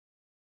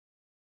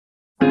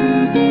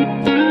This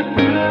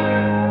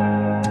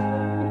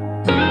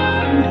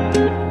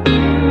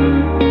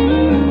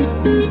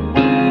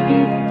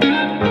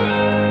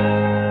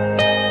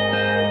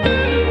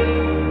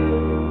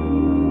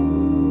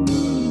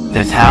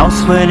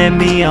house wouldn't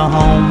be a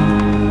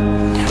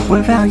home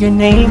without your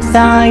name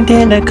signed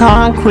in the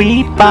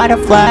concrete by the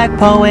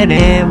flagpole, and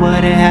it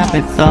wouldn't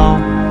happen so.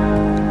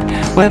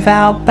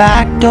 Without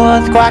back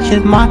doors,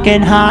 scratches,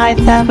 marking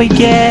heights that we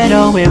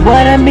ghetto, it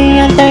wouldn't be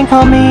a thing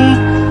for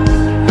me.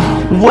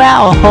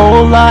 Well, a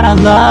whole lot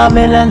of love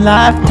in a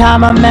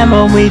lifetime of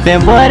memories,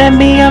 it wouldn't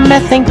be a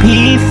missing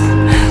piece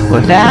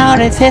without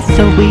its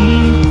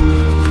history.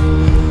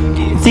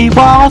 These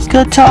walls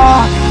could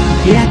talk,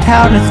 yeah,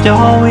 tell the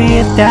story,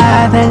 it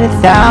dies and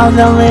it sounds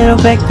a little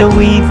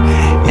victories.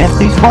 If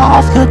these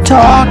walls could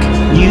talk,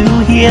 you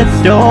hear a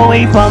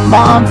story from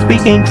mom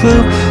speaking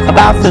truth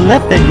about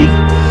solidity.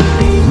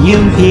 You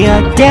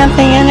hear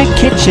dancing in the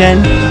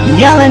kitchen,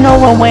 yelling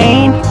over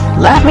Wayne,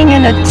 laughing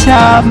in the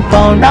tub,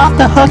 phone off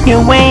the hook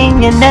and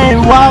wing, and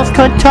then walls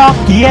could talk,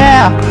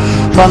 yeah,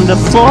 from the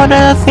floor to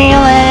the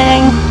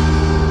ceiling.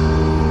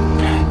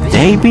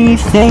 They be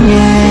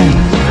singing,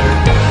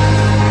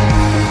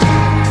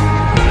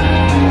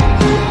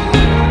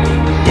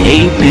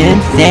 they've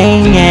been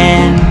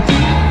singing.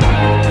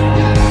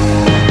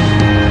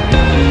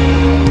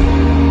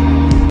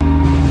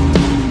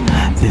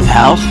 This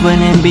house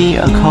wouldn't be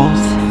a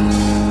coast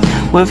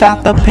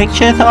without the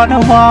pictures on the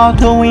wall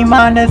to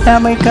remind us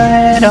that we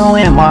could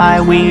and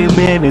why we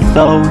really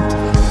sold.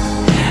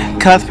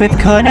 Cause we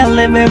couldn't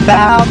live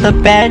without the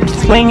bench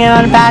swinging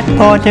on the back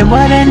porch, it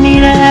wouldn't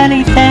need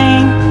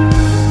anything.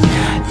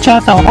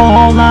 Just a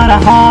whole lot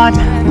of heart,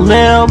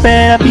 little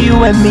bit of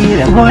you and me.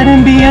 There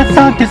wouldn't be a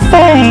song to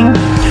sing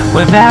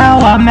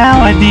without a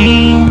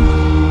melody.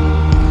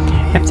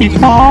 If these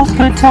walls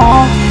could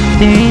talk,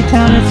 they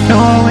tell a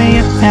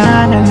story of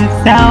time and it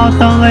sounds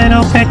a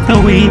little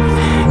victory.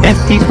 If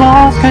these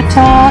walls could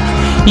talk,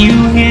 you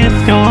hear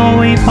a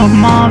story from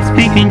mom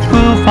speaking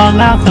truth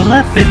aloud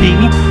solidity.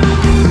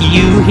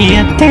 You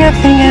hear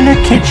dancing in the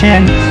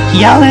kitchen,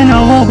 yelling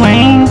over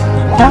Wayne,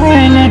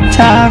 dying in the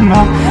tub,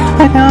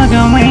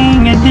 another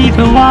wing. And these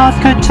walls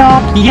could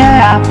talk,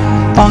 yeah,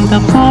 from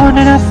the floor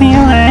to the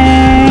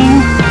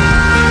ceiling.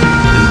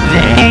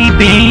 They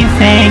be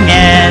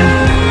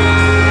singing.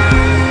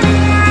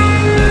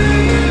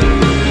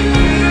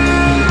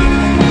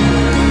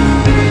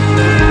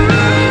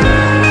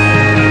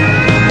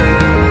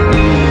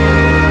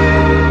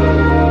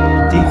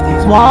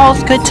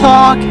 Walls could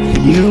talk,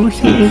 you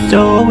hear the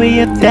story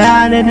of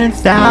that and it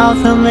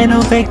sounds a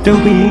little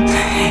victory.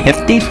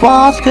 If these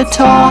walls could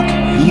talk,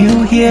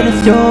 you hear the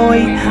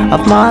story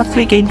of mom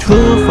speaking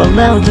truth for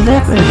little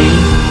liberty.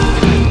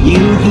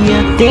 You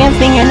hear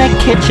dancing in the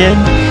kitchen,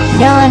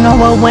 yelling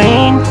over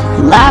Wayne,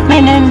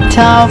 laughing in the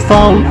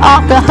telephone,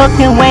 off the hook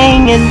and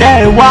wing, and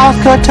the walls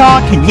could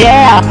talk,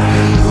 yeah,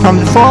 from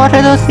the floor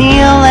to the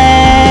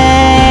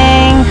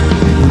ceiling.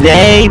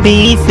 They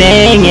be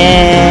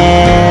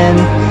singing.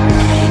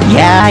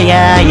 Yeah,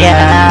 yeah,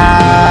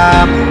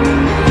 yeah.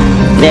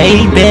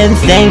 They've been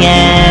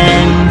singing.